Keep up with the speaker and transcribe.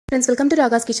Friends, welcome to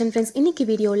Ragas kitchen. Friends, இன்னைக்கு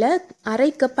வீடியோல அரை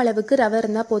கப் அளவுக்கு ரவை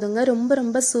இருந்தா போதுங்க.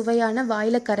 ரொம்ப சுவையான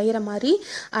வாயில கரையிற மாதிரி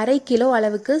அரை கிலோ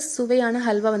அளவுக்கு சுவையான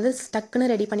ஹல்வா வந்து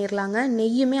டக்குன்னு ரெடி பண்ணிரலாங்க.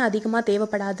 நெய்யுமே அதிகமா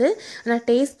தேவைப்படாது. ஆனா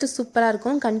டேஸ்ட் சூப்பரா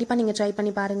இருக்கும். கண்டிப்பா நீங்க ட்ரை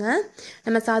பண்ணி பாருங்க.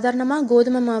 நம்ம சாதாரணமா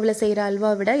கோதுமை மாவுல செய்யற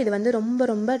ஹல்வா விட இது வந்து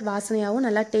ரொம்ப வாசனையாவும்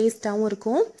நல்லா டேஸ்டாவும்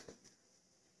இருக்கும்.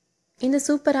 இந்த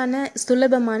சூப்பரான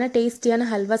சுலபமான டேஸ்டியான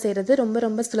ஹல்வா செய்கிறது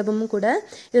ரொம்ப சுலபமும் கூட.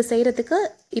 இதை செய்கிறதுக்கு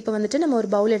இப்போ வந்துட்டு நம்ம ஒரு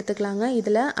பவுல் எடுத்துக்கலாங்க.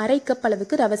 இதில் அரை கப்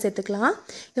அளவுக்கு ரவை சேர்த்துக்கலாம்.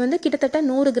 இது வந்து கிட்டத்தட்ட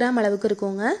 100 கிராம் அளவுக்கு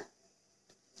இருக்குங்க.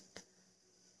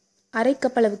 அரை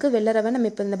கப் அளவுக்கு வெள்ளை ரவை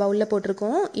நம்ம இப்போ இந்த பவுலில்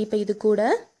போட்டிருக்கோம். இப்போ இது கூட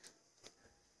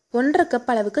 1.5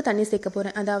 கப் அளவுக்கு தண்ணி சேர்க்க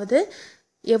போகிறேன். அதாவது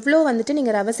எவ்வளோ வந்துட்டு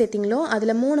நீங்கள் ரவை சேர்த்திங்களோ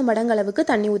அதில் 3 மடங்கு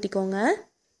அளவுக்கு தண்ணி ஊற்றிக்கோங்க.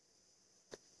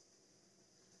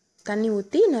 தண்ணி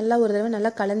ஊற்றி நல்லா ஒரு தடவை நல்லா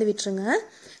கலந்து விட்டுருங்க.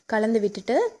 கலந்து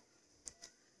விட்டுட்டு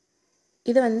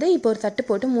இதை வந்து இப்போ ஒரு தட்டு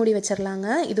போட்டு மூடி வச்சிடலாங்க.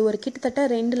 இது ஒரு கிட்டத்தட்ட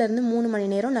 2லேருந்து 3 மணி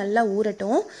நேரம் நல்லா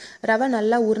ஊறட்டும். ரவை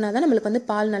நல்லா ஊறினா தான் நம்மளுக்கு வந்து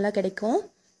பால் நல்லா கிடைக்கும்.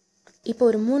 இப்போ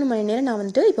ஒரு 3 மணி நேரம் நான்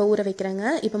வந்துட்டு இப்போ ஊற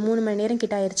வைக்கிறேங்க. இப்போ 3 மணி நேரம்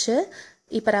கிட்ட ஆயிடுச்சு.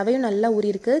 இப்போ ரவையும் நல்லா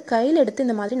ஊறியிருக்கு. கையில் எடுத்து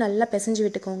இந்த மாதிரி நல்லா பிசைஞ்சு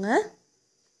விட்டுக்கோங்க.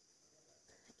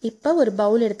 இப்போ ஒரு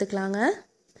பவுல் எடுத்துக்கலாங்க.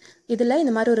 இதில்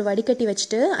இந்த மாதிரி ஒரு வடிகட்டி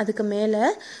வச்சுட்டு அதுக்கு மேலே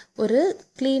ஒரு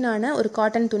க்ளீனான ஒரு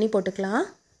காட்டன் துணி போட்டுக்கலாம்.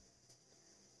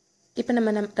 இப்போ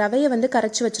நம்ம ரவையை வந்து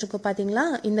கரைச்சி வச்சுருக்கோம் பார்த்தீங்களா?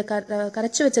 இந்த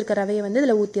கரைச்சி வச்சுருக்க ரவையை வந்து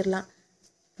இதில் ஊற்றிடலாம்.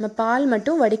 நம்ம பால்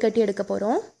மட்டும் வடிகட்டி எடுக்க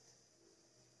போகிறோம்.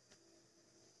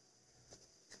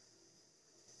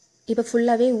 இப்போ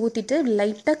ஃபுல்லாகவே ஊற்றிட்டு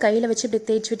லைட்டாக கையில் வச்சு இப்படி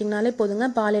தேய்ச்சி விட்டிங்கனாலே போதுங்க.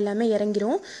 பால் எல்லாமே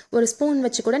இறங்கிரும். ஒரு ஸ்பூன்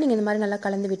வச்சு கூட நீங்கள் இந்த மாதிரி நல்லா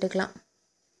கலந்து விட்டுக்கலாம்.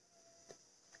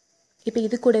 இப்போ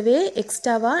இது கூடவே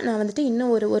எக்ஸ்ட்ராவாக நான் வந்துட்டு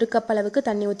இன்னும் ஒரு கப் அளவுக்கு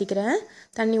தண்ணி ஊற்றிக்கிறேன்.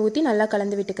 தண்ணி ஊற்றி நல்லா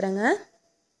கலந்து விட்டுக்கிறேங்க.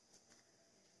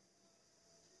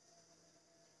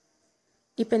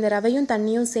 இப்போ இந்த ரவையும்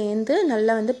தண்ணியும் சேர்ந்து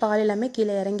நல்லா வந்து பால் எல்லாமே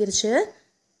கீழே இறங்கிருச்சு.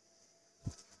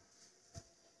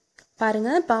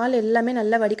 பாருங்கள், பால் எல்லாமே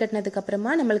நல்லா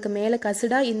வடிகட்டினதுக்கப்புறமா நம்மளுக்கு மேலே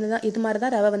கசுடாக இது மாதிரி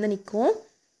தான் ரவை வந்து நிற்கும்.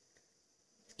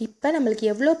 இப்போ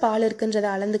நம்மளுக்கு எவ்வளோ பால்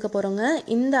இருக்குன்றதை அளந்துக்க போகிறோங்க.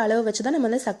 இந்த அளவு வச்சு தான் நம்ம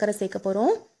வந்து சர்க்கரை சேர்க்க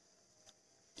போகிறோம்.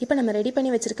 இப்போ நம்ம ரெடி பண்ணி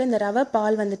வச்சுருக்க இந்த ரவை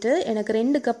பால் வந்துட்டு எனக்கு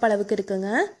 2 கப் அளவுக்கு இருக்குங்க.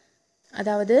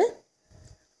 அதாவது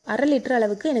 1/2 லிட்டர்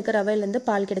அளவுக்கு எனக்கு ரவையிலேருந்து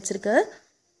பால் கிடச்சிருக்கு.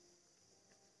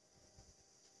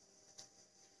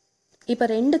 இப்போ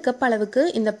 2 கப் அளவுக்கு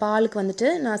இந்த பாலுக்கு வந்துட்டு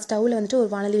நான் ஸ்டவ்வில் வந்துட்டு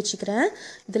ஒரு வாணலி வச்சுக்கிறேன்.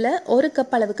 இதில் 1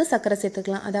 கப் அளவுக்கு சர்க்கரை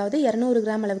சேர்த்துக்கலாம். அதாவது 200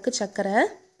 கிராம் அளவுக்கு சர்க்கரை.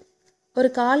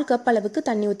 ஒரு 1/4 கப் அளவுக்கு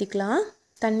தண்ணி ஊற்றிக்கலாம்.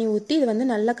 தண்ணி ஊற்றி இது வந்து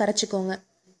நல்லா கரைச்சிக்கோங்க.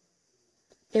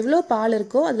 எவ்வளோ பால்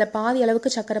இருக்கோ அதில் பாதி அளவுக்கு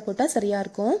சர்க்கரை போட்டால் சரியாக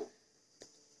இருக்கும்.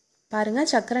 பாருங்கள்,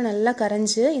 சர்க்கரை நல்லா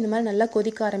கரைஞ்சி இந்த மாதிரி நல்லா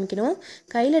கொதிக்க ஆரம்பிக்கணும்.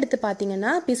 கையில் எடுத்து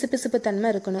பார்த்தீங்கன்னா பிசுபிசுப்பு தன்மை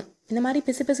இருக்கணும். இந்த மாதிரி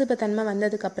பிசுபிசுப்பு தன்மை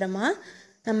வந்ததுக்கப்புறமா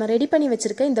நம்ம ரெடி பண்ணி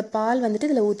வச்சுருக்க இந்த பால் வந்துட்டு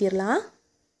இதில் ஊற்றிடலாம்.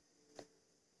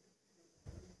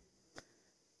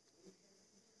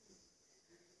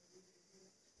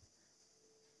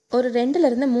 ஒரு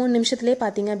 2லேருந்து 3 நிமிஷத்துலேயே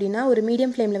பார்த்தீங்க அப்படின்னா ஒரு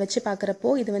மீடியம் ஃப்ளேமில் வச்சு பார்க்குறப்போ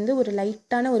இது வந்து ஒரு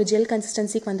லைட்டான ஒரு ஜெல்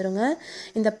கன்சிஸ்டன்சிக்கு வந்துடுங்க.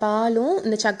 இந்த பாலும்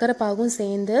இந்த சர்க்கரை பாகும்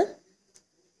சேர்ந்து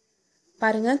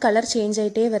பாருங்கள் கலர் சேஞ்ச்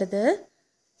ஆகிட்டே வருது.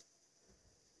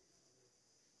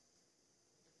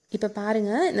 இப்போ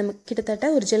பாருங்கள், நம்ம கிட்டத்தட்ட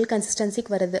ஒரு ஜெல்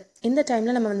கன்சிஸ்டன்சிக்கு வருது. இந்த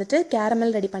டைமில் நம்ம வந்துட்டு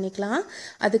கேரமல் ரெடி பண்ணிக்கலாம்.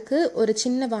 அதுக்கு ஒரு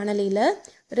சின்ன வாணலியில்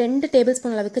 2 டேபிள்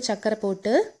ஸ்பூன் அளவுக்கு சர்க்கரை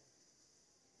போட்டு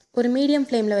ஒரு மீடியம்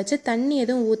ஃப்ளேமில் வச்சு தண்ணி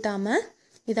எதுவும் ஊற்றாமல்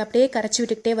இதை அப்படியே கரைச்சி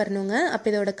விட்டுக்கிட்டே வரணுங்க. அப்போ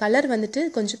இதோட கலர் வந்துட்டு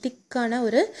கொஞ்சம் திக்கான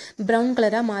ஒரு ப்ரௌன்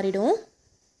கலராக மாறிடும்.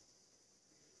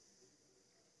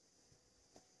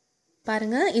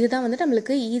 பாருங்கள், இதுதான் வந்துட்டு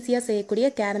நம்மளுக்கு ஈஸியாக செய்யக்கூடிய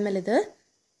கேரமல் இது.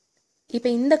 இப்போ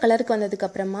இந்த கலருக்கு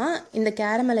வந்ததுக்கப்புறமா இந்த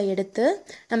கேரமலை எடுத்து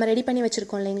நம்ம ரெடி பண்ணி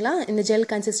வச்சுருக்கோம் இல்லைங்களா, இந்த ஜெல்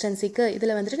கன்சிஸ்டன்சிக்கு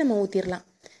இதில் வந்துட்டு நம்ம ஊற்றிடலாம்.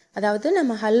 அதாவது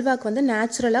நம்ம ஹல்வாக்கு வந்து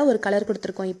நேச்சுரலாக ஒரு கலர்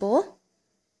கொடுத்துருக்கோம். இப்போது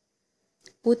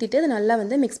ஊற்றிட்டு இது நல்லா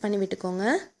வந்து மிக்ஸ் பண்ணி விட்டுக்கோங்க.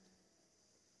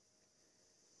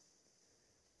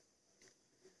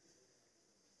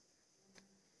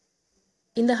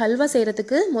 இந்த ஹல்வா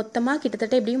செய்கிறதுக்கு மொத்தமாக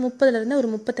கிட்டத்தட்ட எப்படியும் 30லேருந்து ஒரு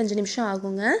 35 நிமிஷம்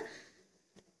ஆகுங்க.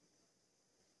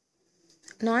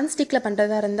 நான்ஸ்டிக்கில்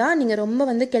பண்ணுறதா இருந்தால் நீங்கள் ரொம்ப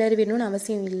வந்து கிளறி விடணும்னு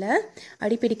அவசியம் இல்லை.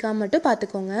 அடிப்பிடிக்காமல் மட்டும்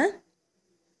பார்த்துக்கோங்க.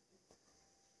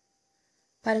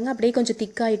 பாருங்கள், அப்படியே கொஞ்சம்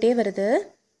திக்காயிட்டே வருது.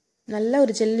 நல்ல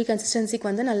ஒரு ஜெல்லி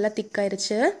கன்சிஸ்டன்சிக்கு வந்து நல்லா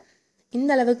திக்காயிருச்சு.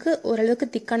 இந்த அளவுக்கு ஓரளவுக்கு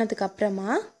திக்கானதுக்கு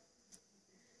அப்புறமா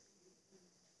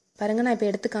பாருங்கள், நான் இப்போ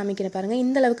எடுத்து காமிக்கிறேன். பாருங்கள்,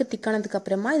 இந்த அளவுக்கு திக்கானதுக்கு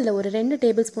அப்புறமா இதில் ஒரு 2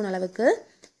 டேபிள் ஸ்பூன் அளவுக்கு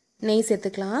நெய்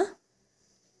சேர்த்துக்கலாம்.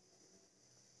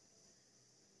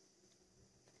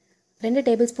 2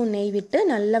 டேபிள் ஸ்பூன் நெய் விட்டு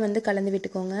நல்லா வந்து கலந்து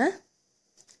விட்டுக்கோங்க.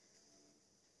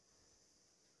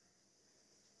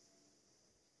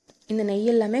 இந்த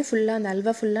நெய் எல்லாமே ஃபுல்லாக அந்த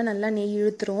அல்வா ஃபுல்லாக நல்லா நெய்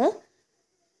இழுத்துரும்.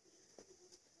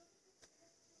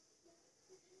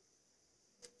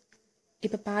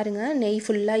 இப்போ பாருங்கள் நெய்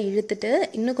ஃபுல்லாக இழுத்துட்டு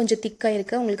இன்னும் கொஞ்சம் திக்காக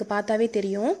இருக்குது, உங்களுக்கு பார்த்தாவே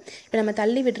தெரியும். இப்போ நம்ம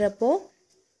தள்ளி விடுறப்போ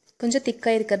கொஞ்சம்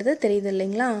திக்காக இருக்கிறது தெரியுது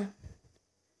இல்லைங்களா?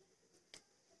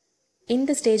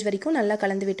 இந்த ஸ்டேஜ் வரைக்கும் நல்லா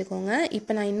கலந்து விட்டுக்கோங்க.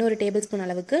 இப்போ நான் இன்னொரு டேபிள் ஸ்பூன்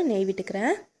அளவுக்கு நெய்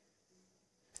விட்டுக்கிறேன்.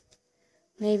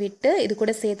 நெய் விட்டு இது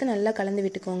கூட சேர்த்து நல்லா கலந்து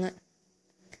விட்டுக்கோங்க.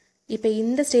 இப்போ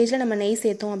இந்த ஸ்டேஜில் நம்ம நெய்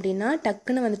சேர்த்தோம் அப்படின்னா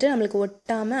டக்குன்னு வந்துட்டு நம்மளுக்கு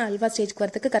ஒட்டாமல் அல்வா ஸ்டேஜ்க்கு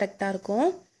வரதுக்கு கரெக்டாக இருக்கும்.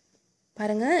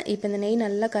 பாருங்கள், இப்போ இந்த நெய்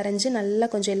நல்லா கரைஞ்சி நல்லா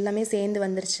கொஞ்சம் எல்லாமே சேர்ந்து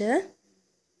வந்துருச்சு.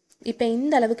 இப்போ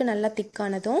இந்த அளவுக்கு நல்லா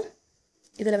திக்கானதும்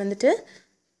இதில் வந்துட்டு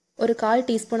ஒரு 1/4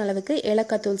 டீஸ்பூன் அளவுக்கு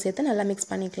ஏலக்காய் தூள் சேர்த்து நல்லா மிக்ஸ்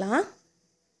பண்ணிக்கலாம்.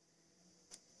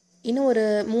 இன்னும் ஒரு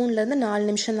 3லேருந்து 4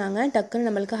 நிமிஷம் தாங்க, டக்குன்னு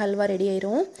நம்மளுக்கு ஹல்வா ரெடி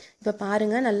ஆயிரும். இப்போ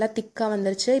பாருங்கள் நல்லா திக்காக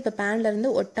வந்துருச்சு. இப்போ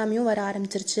பேன்லேருந்து ஒட்டாமையும் வர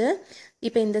ஆரம்பிச்சிருச்சு.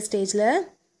 இப்போ இந்த ஸ்டேஜில்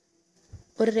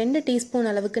ஒரு 2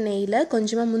 டீஸ்பூன் அளவுக்கு நெய்யில்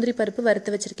கொஞ்சமாக முந்திரி பருப்பு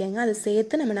வறுத்து வச்சுருக்கேங்க, அதை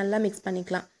சேர்த்து நம்ம நல்லா மிக்ஸ்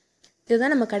பண்ணிக்கலாம்.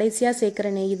 இதுதான் நம்ம கடைசியாக சேர்க்குற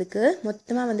நெய். இதுக்கு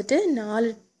மொத்தமாக வந்துட்டு 4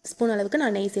 ஸ்பூன் அளவுக்கு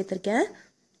நான் நெய் சேர்த்துருக்கேன்.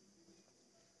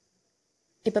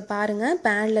 இப்போ பாருங்கள்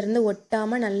பேன்லேருந்து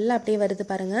ஒட்டாமல் நல்லா அப்படியே வருது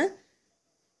பாருங்கள்.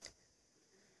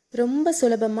 ரொம்ப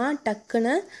சுலபமாக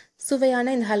டக்குன்னு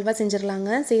சுவையான இந்த ஹல்வா செஞ்சிடலாங்க.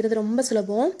 செய்கிறது ரொம்ப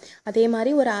சுலபம். அதே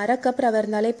மாதிரி ஒரு 1/2 கப் ரவை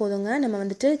இருந்தாலே போதுங்க, நம்ம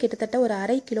வந்துட்டு கிட்டத்தட்ட ஒரு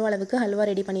 1/2 கிலோ அளவுக்கு ஹல்வா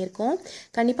ரெடி பண்ணியிருக்கோம்.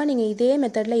 கண்டிப்பாக நீங்கள் இதே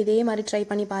மெத்தடில் இதே மாதிரி ட்ரை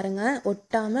பண்ணி பாருங்கள்.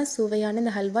 ஒட்டாமல் சுவையான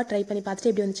இந்த ஹல்வா ட்ரை பண்ணி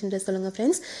பார்த்துட்டு எப்படி வந்துச்சுன்னு சொல்லுங்கள்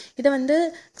ஃப்ரெண்ட்ஸ். இதை வந்து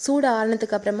சூடு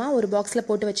ஆறுனதுக்கு அப்புறமா ஒரு பாக்ஸில்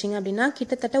போட்டு வச்சிங்க அப்படின்னா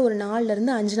கிட்டத்தட்ட ஒரு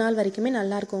 4லேருந்து 5 நாள் வரைக்குமே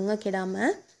நல்லா இருக்குங்க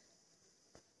கெடாமல்.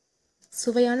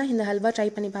 சுவையான இந்த ஹல்வா ட்ரை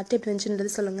பண்ணி பார்த்துட்டு எப்படி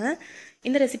வந்துச்சுன்றது சொல்லுங்கள்.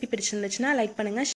 இந்த ரெசிபி பிடிச்சிருந்துச்சுன்னா லைக் பண்ணுங்கள்.